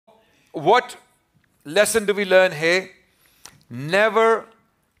what lesson do we learn here? Never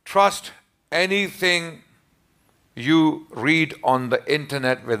trust anything you read on the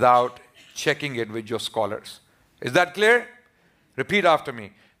internet without checking it with your scholars. Is that clear? Repeat after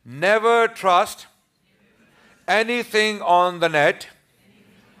me. Never trust anything on the net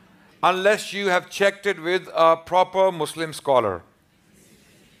unless you have checked it with a proper Muslim scholar.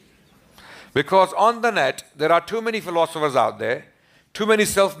 Because on the net, there are too many philosophers out there, too many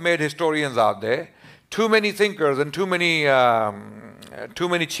self-made historians out there, too many thinkers, and too many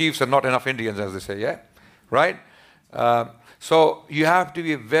chiefs and not enough Indians, as they say, yeah? Right? So you have to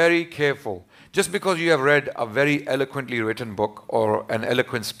be very careful. Just because you have read a very eloquently written book or an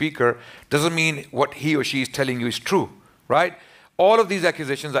eloquent speaker doesn't mean what he or she is telling you is true, right? All of these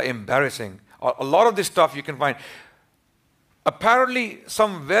accusations are embarrassing. A lot of this stuff you can find. Apparently,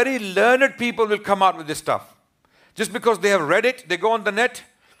 some very learned people will come out with this stuff. Just because they have read it, they go on the net,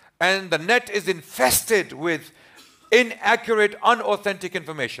 and the net is infested with inaccurate, unauthentic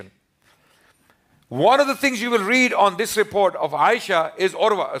information. One of the things you will read on this report of Aisha is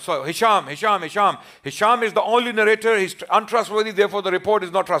Hisham. Hisham is the only narrator. He's untrustworthy, therefore the report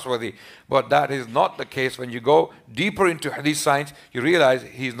is not trustworthy. But that is not the case. When you go deeper into hadith science, you realize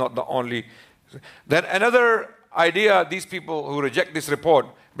he's not the only. Then another idea these people who reject this report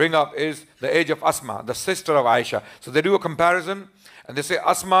bring up is the age of Asma, the sister of Aisha. So they do a comparison and they say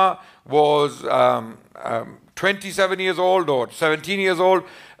Asma was 27 years old or 17 years old.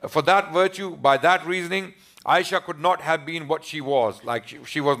 For that virtue, by that reasoning, Aisha could not have been what she was. Like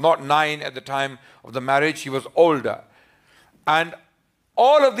she was not 9 at the time of the marriage, she was older. And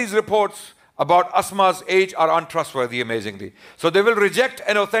all of these reports about Asma's age are untrustworthy, amazingly. So they will reject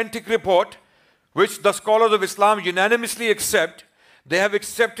an authentic report, which the scholars of Islam unanimously accept. They have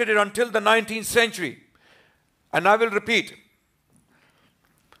accepted it until the 19th century. And I will repeat,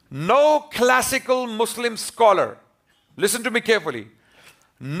 no classical Muslim scholar, listen to me carefully,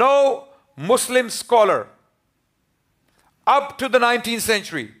 no Muslim scholar up to the 19th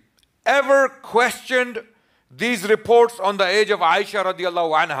century ever questioned these reports on the age of Aisha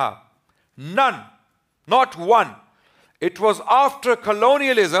radiallahu anha. None. Not one. It was after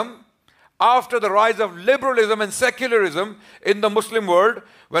colonialism, after the rise of liberalism and secularism in the Muslim world,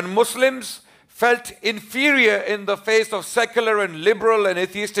 when Muslims felt inferior in the face of secular and liberal and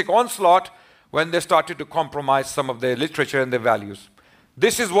atheistic onslaught, when they started to compromise some of their literature and their values.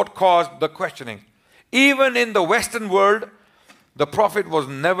 This is what caused the questioning. Even in the Western world, the Prophet was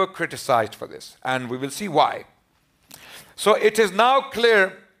never criticized for this. And we will see why. So it is now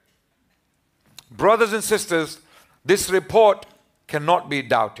clear, brothers and sisters, this report cannot be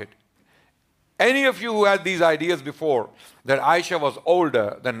doubted. Any of you who had these ideas before, that Aisha was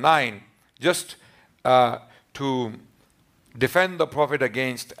older than 9, just to defend the Prophet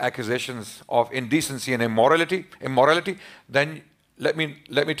against accusations of indecency and immorality, then let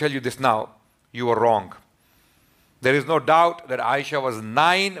me tell you this now, you are wrong. There is no doubt that Aisha was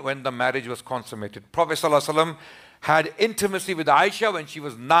 9 when the marriage was consummated. Prophet ﷺ had intimacy with Aisha when she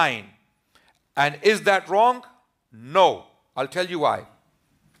was 9. And is that wrong? No. I'll tell you why.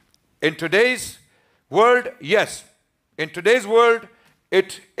 In today's world, yes. In today's world,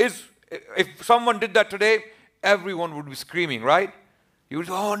 it is, if someone did that today, everyone would be screaming, right? You would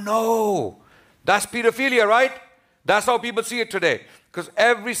say, oh no, that's pedophilia, right? That's how people see it today. Because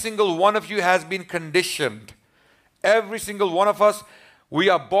every single one of you has been conditioned. Every single one of us, we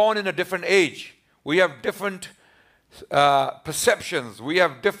are born in a different age. We have different perceptions. We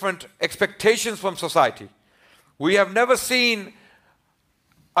have different expectations from society. We have never seen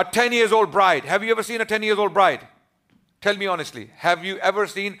a 10-year-old bride. Have you ever seen a 10-year-old bride? Tell me honestly. Have you ever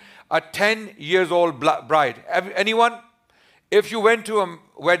seen a 10-year-old bride? Anyone? If you went to a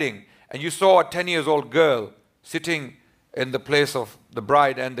wedding and you saw a 10-year-old girl sitting in the place of the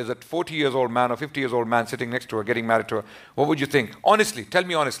bride and there's a 40-year-old man or 50-year-old man sitting next to her, getting married to her, what would you think? Honestly, tell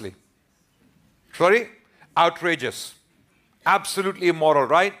me honestly. Sorry? Outrageous. Absolutely immoral,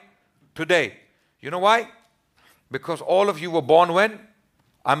 right? Today. You know why? Because all of you were born when?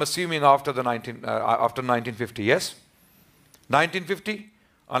 I'm assuming after 1950, yes? 1950?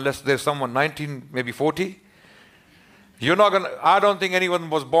 Unless there's someone maybe 40. You're not gonna, I don't think anyone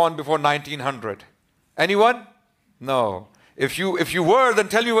was born before 1900. Anyone? No. If you were, then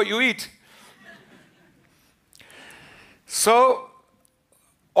tell me what you eat. So,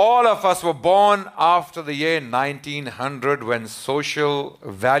 all of us were born after the year 1900 when social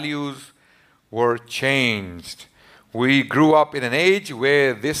values were changed. We grew up in an age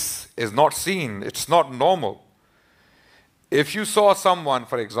where this is not seen. It's not normal. If you saw someone,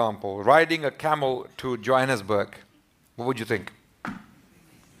 for example, riding a camel to Johannesburg, what would you think?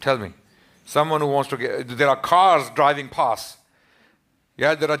 Tell me. Someone who wants to get, there are cars driving past.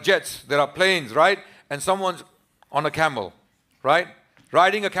 Yeah, there are jets, there are planes, right? And someone's on a camel, right?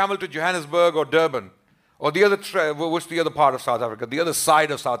 Riding a camel to Johannesburg or Durban. Or the other, what's the other part of South Africa? The other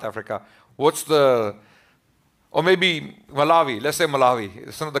side of South Africa. What's the, or maybe Malawi, let's say Malawi,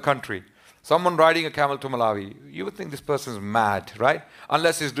 it's another country. Someone riding a camel to Malawi, you would think this person is mad, right?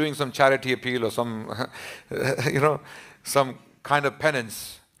 Unless he's doing some charity appeal or some, you know, some kind of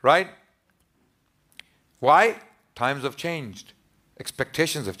penance, right? Why? Times have changed.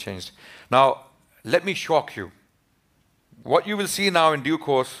 Expectations have changed. Now, let me shock you. What you will see now in due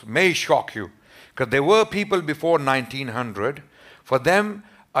course may shock you. Because there were people before 1900, for them,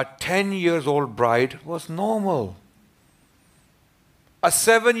 a 10-year-old bride was normal. A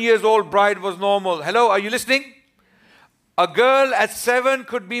 7-year-old bride was normal. Hello, are you listening? A girl at 7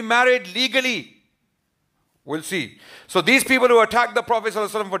 could be married legally. We'll see. So these people who attacked the Prophet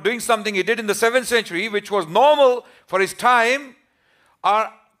ﷺ for doing something he did in the 7th century, which was normal for his time,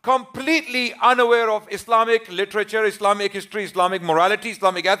 are completely unaware of Islamic literature, Islamic history, Islamic morality,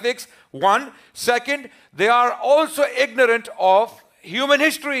 Islamic ethics. One. Second, they are also ignorant of human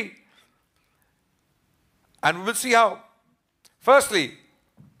history. And we will see how. Firstly,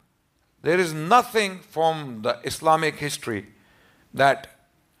 there is nothing from the Islamic history that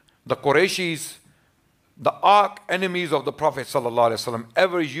the Qurayshis, the arch enemies of the Prophet ﷺ,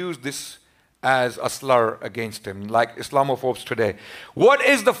 ever used this as a slur against him, like Islamophobes today. What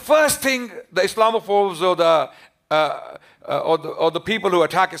is the first thing the Islamophobes or the people who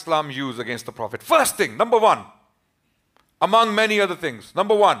attack Islam use against the Prophet? First thing, number one, among many other things.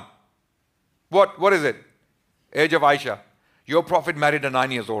 Number one, what is it? Age of Aisha. Your Prophet married a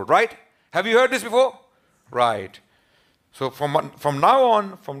 9-year-old, right? Have you heard this before? Right. So from now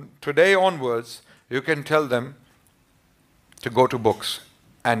on, from today onwards, you can tell them to go to books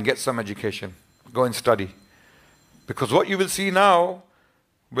and get some education. Go and study. Because what you will see now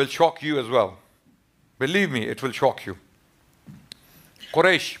will shock you as well. Believe me, it will shock you.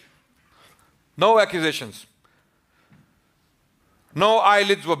 Quraysh. No accusations. No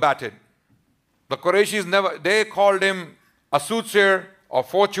eyelids were batted. The Qurayshis never, they called him a soothsayer or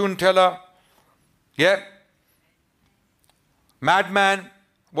fortune teller. Yeah. Madman.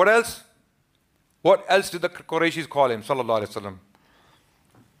 What else? What else did the Qurayshis call him? Sallallahu Alaihi Wasallam.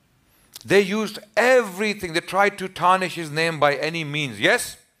 They used everything. They tried to tarnish his name by any means.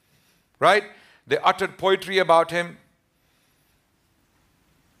 Yes? Right? They uttered poetry about him.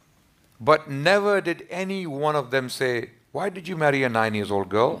 But never did any one of them say, why did you marry a 9-year-old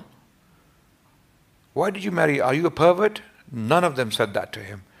girl? Why did you marry? Are you a pervert? None of them said that to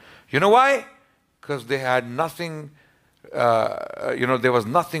him. You know why? Because they had nothing, there was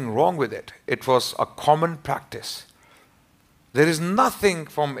nothing wrong with it. It was a common practice. There is nothing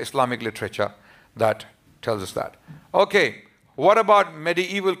from Islamic literature that tells us that. Okay, what about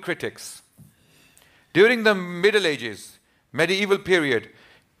medieval critics? During the Middle Ages, medieval period,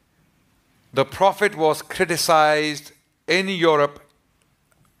 the Prophet was criticized in Europe.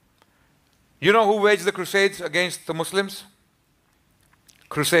 You know who waged the Crusades against the Muslims?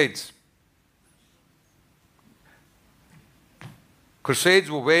 Crusades. Crusades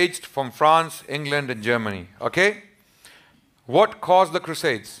were waged from France, England, and Germany. Okay? What caused the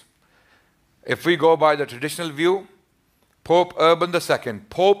Crusades? If we go by the traditional view, Pope Urban II in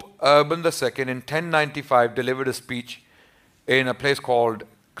 1095 delivered a speech in a place called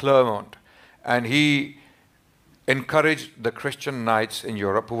Clermont. And he encouraged the Christian knights in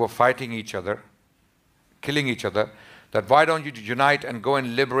Europe who were fighting each other, killing each other, that why don't you unite and go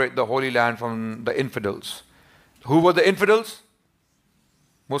and liberate the Holy Land from the infidels. Who were the infidels?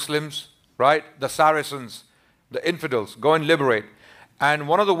 Muslims, right? The Saracens, the infidels, go and liberate. And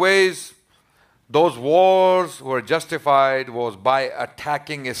one of the ways those wars were justified was by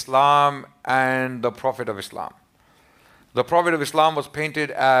attacking Islam and the Prophet of Islam. The Prophet of Islam was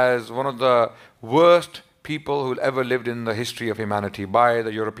painted as one of the worst people who ever lived in the history of humanity by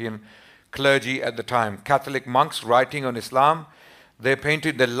the European clergy at the time. Catholic monks writing on Islam, they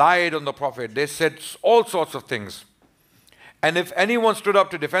lied on the Prophet. They said all sorts of things. And if anyone stood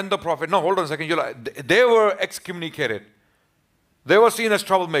up to defend the Prophet, no, hold on a second, they were excommunicated. They were seen as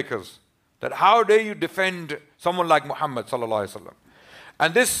troublemakers. That how dare you defend someone like Muhammad sallallahu alaihi wasallam.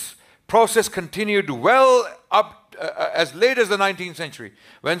 And this process continued well up as late as the 19th century,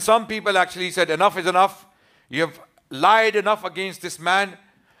 when some people actually said, enough is enough. You have lied enough against this man,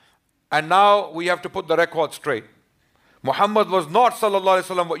 and now we have to put the record straight. Muhammad was not sallallahu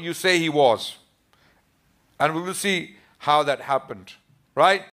alaihi wasallam what you say he was. And we will see how that happened, right?